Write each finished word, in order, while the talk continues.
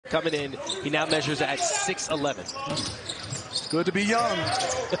coming in. He now measures at 6'11". Good to be young.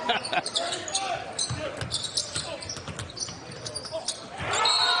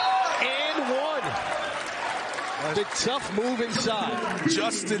 And one. The tough move inside.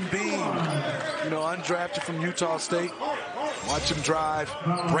 Justin Bean, undrafted from Utah State. Watch him drive,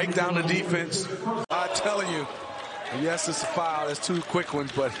 break down the defense. I'm telling you, yes, it's a foul. It's two quick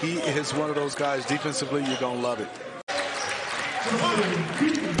ones, but he is one of those guys. Defensively, you're going to love it.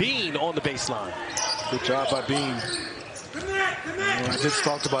 Bean on the baseline. Good job by Bean. I just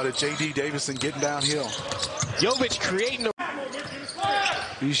talked about it. J.D. Davison getting downhill. Jovic creating a...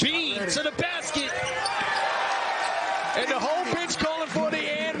 Bean to the basket. And the whole bench calling for the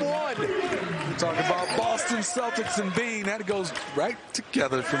and one. Talking about Boston Celtics and Bean. That goes right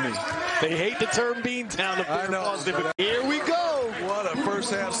together for me. They hate the term Beantown. I know. Boston, but here we go. What a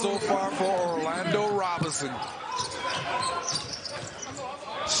first half so far for Orlando Robinson.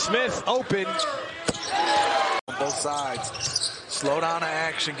 Smith open. On both sides. Slow down the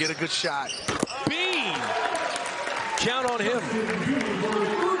action. Get a good shot. Bean. Count on him.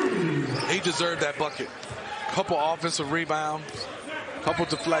 He deserved that bucket. Couple offensive rebounds. Couple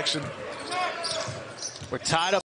deflection. We're tied up.